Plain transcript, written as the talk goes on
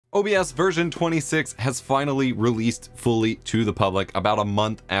OBS version 26 has finally released fully to the public about a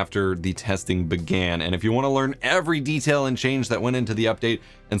month after the testing began. And if you want to learn every detail and change that went into the update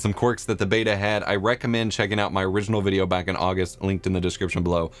and some quirks that the beta had, I recommend checking out my original video back in August, linked in the description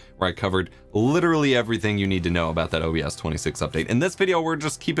below, where I covered literally everything you need to know about that OBS 26 update. In this video, we're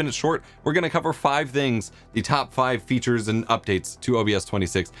just keeping it short. We're going to cover 5 things, the top 5 features and updates to OBS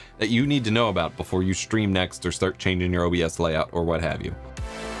 26 that you need to know about before you stream next or start changing your OBS layout or what have you.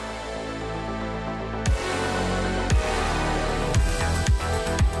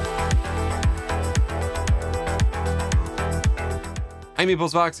 I'm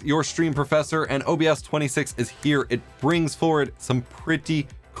EposVox, your stream professor, and OBS 26 is here. It brings forward some pretty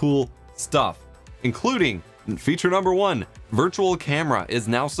cool stuff, including feature number 1, virtual camera is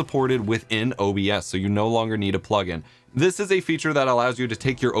now supported within OBS, so you no longer need a plugin. This is a feature that allows you to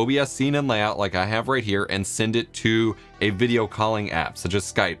take your OBS scene and layout like I have right here and send it to a video calling app such as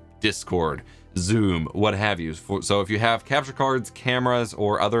Skype, Discord, Zoom, what have you. So if you have capture cards, cameras,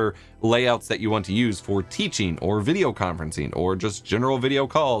 or other layouts that you want to use for teaching or video conferencing or just general video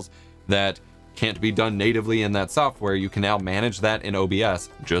calls that can't be done natively in that software, you can now manage that in OBS,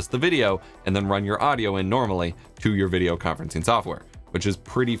 just the video, and then run your audio in normally to your video conferencing software, which is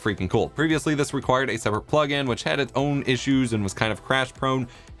pretty freaking cool. Previously, this required a separate plugin, which had its own issues and was kind of crash prone.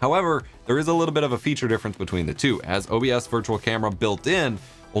 However, there is a little bit of a feature difference between the two, as OBS virtual camera built in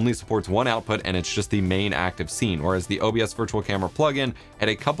only supports one output and it's just the main active scene, whereas the OBS virtual camera plugin had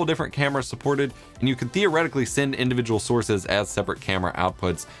a couple different cameras supported, and you could theoretically send individual sources as separate camera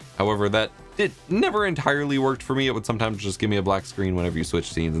outputs. However, that never entirely worked for me. It would sometimes just give me a black screen whenever you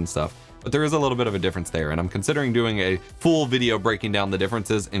switch scenes and stuff. But there is a little bit of a difference there, and I'm considering doing a full video breaking down the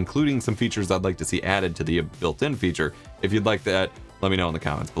differences, including some features I'd like to see added to the built-in feature. If you'd like that, let me know in the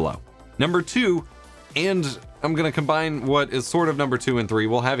comments below. Number 2, and I'm going to combine what is sort of number 2 and 3.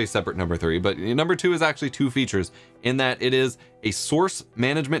 We'll have a separate number 3, but number 2 is actually 2 features in that it is a source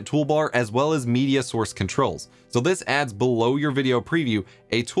management toolbar as well as media source controls. So this adds below your video preview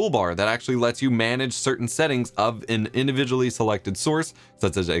a toolbar that actually lets you manage certain settings of an individually selected source,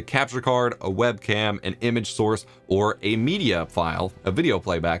 such as a capture card, a webcam, an image source, or a media file, a video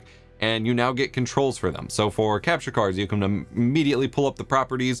playback. And you now get controls for them. So for capture cards, you can immediately pull up the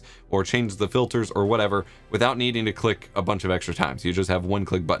properties or change the filters or whatever without needing to click a bunch of extra times. You just have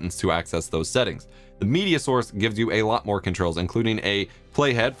one-click buttons to access those settings. The media source gives you a lot more controls, including a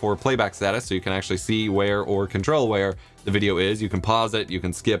playhead for playback status, so you can actually see where or control where the video is. You can pause it, you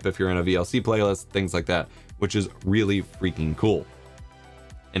can skip if you're in a VLC playlist, things like that, which is really freaking cool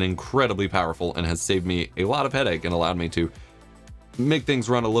and incredibly powerful, and has saved me a lot of headache and allowed me to make things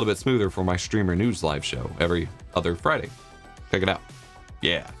run a little bit smoother for my streamer news live show every other Friday. Check it out.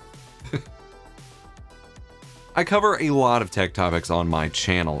 Yeah. I cover a lot of tech topics on my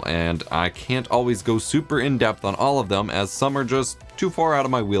channel, and I can't always go super in depth on all of them, as some are just too far out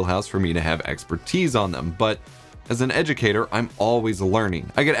of my wheelhouse for me to have expertise on them. But as an educator, I'm always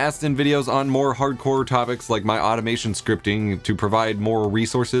learning. I get asked in videos on more hardcore topics like my automation scripting to provide more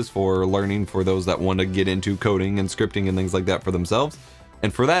resources for learning for those that want to get into coding and scripting and things like that for themselves.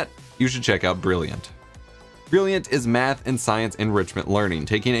 And for that, you should check out Brilliant. Brilliant is math and science enrichment learning,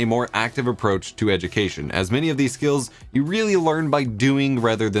 taking a more active approach to education, as many of these skills you really learn by doing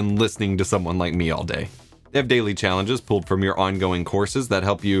rather than listening to someone like me all day. They have daily challenges pulled from your ongoing courses that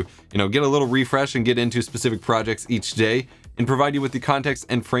help you, get a little refresh and get into specific projects each day, and provide you with the context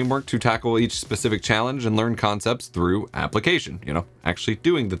and framework to tackle each specific challenge and learn concepts through application, actually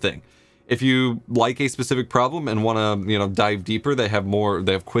doing the thing. If you like a specific problem and want to, dive deeper, they have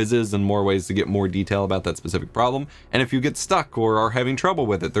quizzes and more ways to get more detail about that specific problem. And if you get stuck or are having trouble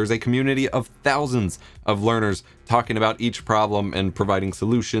with it, there's a community of thousands of learners talking about each problem and providing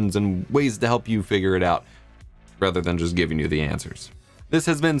solutions and ways to help you figure it out, rather than just giving you the answers. This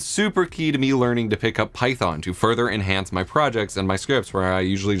has been super key to me learning to pick up Python to further enhance my projects and my scripts, where I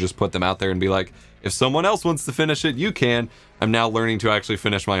usually just put them out there and be like, if someone else wants to finish it, you can. I'm now learning to actually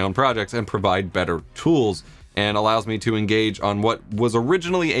finish my own projects and provide better tools, and allows me to engage on what was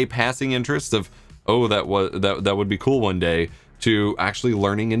originally a passing interest of, oh, that would be cool one day, to actually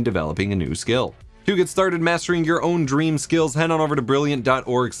learning and developing a new skill. To get started mastering your own dream skills, head on over to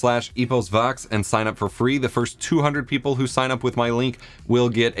brilliant.org/EposVox and sign up for free. The first 200 people who sign up with my link will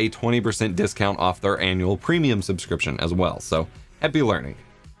get a 20% discount off their annual premium subscription as well. So happy learning.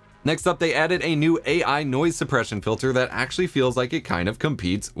 Next up, they added a new AI noise suppression filter that actually feels like it kind of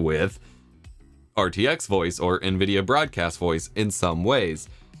competes with RTX voice or NVIDIA broadcast voice in some ways.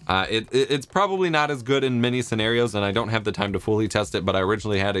 It's probably not as good in many scenarios, and I don't have the time to fully test it, but I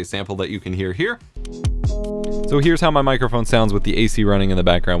originally had a sample that you can hear here. So So here's how my microphone sounds with the AC running in the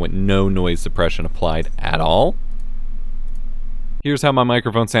background with no noise suppression applied at all. Here's how my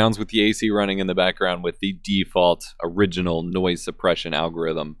microphone sounds with the AC running in the background with the default original noise suppression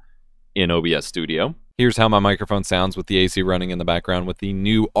algorithm in OBS Studio. Here's how my microphone sounds with the AC running in the background with the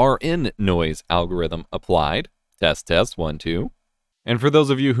new RNNoise algorithm applied. Test, test, 1, 2. And for those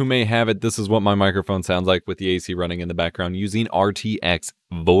of you who may have it, this is what my microphone sounds like with the AC running in the background using RTX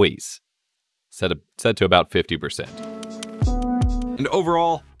voice, set to about 50%. And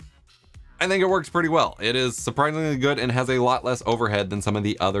overall, I think it works pretty well. It is surprisingly good and has a lot less overhead than some of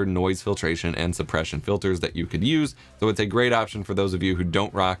the other noise filtration and suppression filters that you could use. So it's a great option for those of you who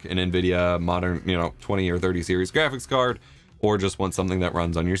don't rock an NVIDIA modern, 20 or 30 series graphics card, or just want something that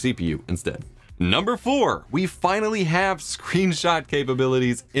runs on your CPU instead. Number 4, we finally have screenshot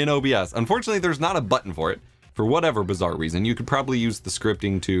capabilities in OBS. Unfortunately, there's not a button for it for whatever bizarre reason. You could probably use the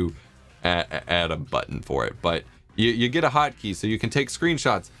scripting to add a button for it, but you get a hotkey so you can take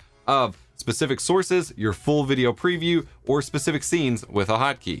screenshots of specific sources, your full video preview, or specific scenes with a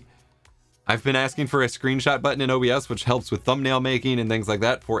hotkey. I've been asking for a screenshot button in OBS, which helps with thumbnail making and things like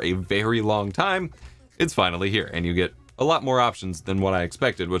that, for a very long time. It's finally here, and you get a lot more options than what I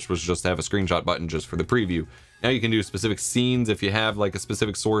expected, which was just to have a screenshot button just for the preview. Now you can do specific scenes if you have like a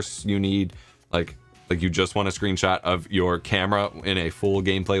specific source you need, like you just want a screenshot of your camera in a full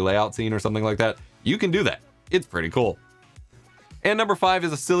gameplay layout scene or something like that. You can do that. It's pretty cool. And number 5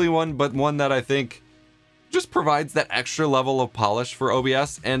 is a silly one, but one that I think just provides that extra level of polish for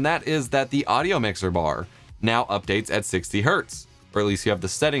OBS, and that is that the audio mixer bar now updates at 60 Hertz, or at least you have the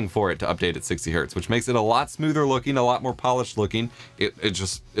setting for it to update at 60 Hertz, which makes it a lot smoother looking, a lot more polished looking. It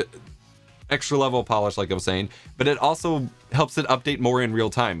extra level of polish, like I was saying, but it also helps it update more in real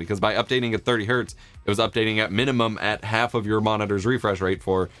time, because by updating at 30 Hertz, it was updating at minimum at half of your monitor's refresh rate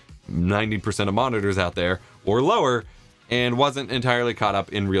for 90% of monitors out there, or lower, and wasn't entirely caught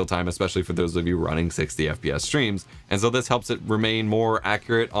up in real time, especially for those of you running 60 FPS streams. And so this helps it remain more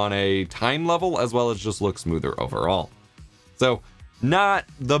accurate on a time level, as well as just look smoother overall. So not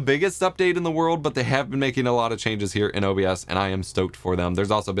the biggest update in the world, but they have been making a lot of changes here in OBS, and I am stoked for them.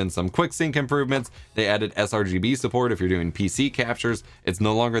 There's also been some quick sync improvements. They added sRGB support if you're doing PC captures. It's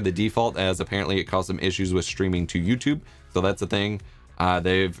no longer the default, as apparently it caused some issues with streaming to YouTube. So that's a thing.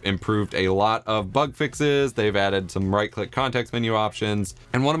 They've improved a lot of bug fixes. They've added some right-click context menu options.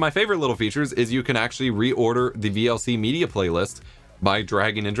 And one of my favorite little features is you can actually reorder the VLC media playlist by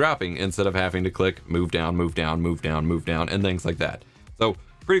dragging and dropping instead of having to click move down, move down, move down, move down, and things like that. So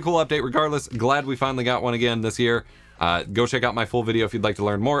pretty cool update regardless. Glad we finally got one again this year. Go check out my full video if you'd like to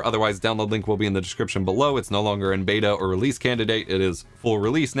learn more. Otherwise, download link will be in the description below. It's no longer in beta or release candidate. It is full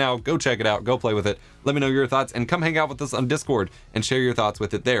release now. Go check it out. Go play with it. Let me know your thoughts, and come hang out with us on Discord and share your thoughts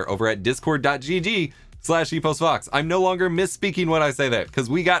with it there over at discord.gg/EposVox. I'm no longer misspeaking when I say that,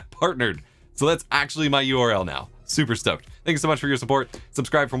 because we got partnered. So that's actually my URL now. Super stoked. Thank you so much for your support.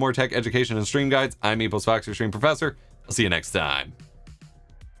 Subscribe for more tech education and stream guides. I'm EposVox, your stream professor. I'll see you next time.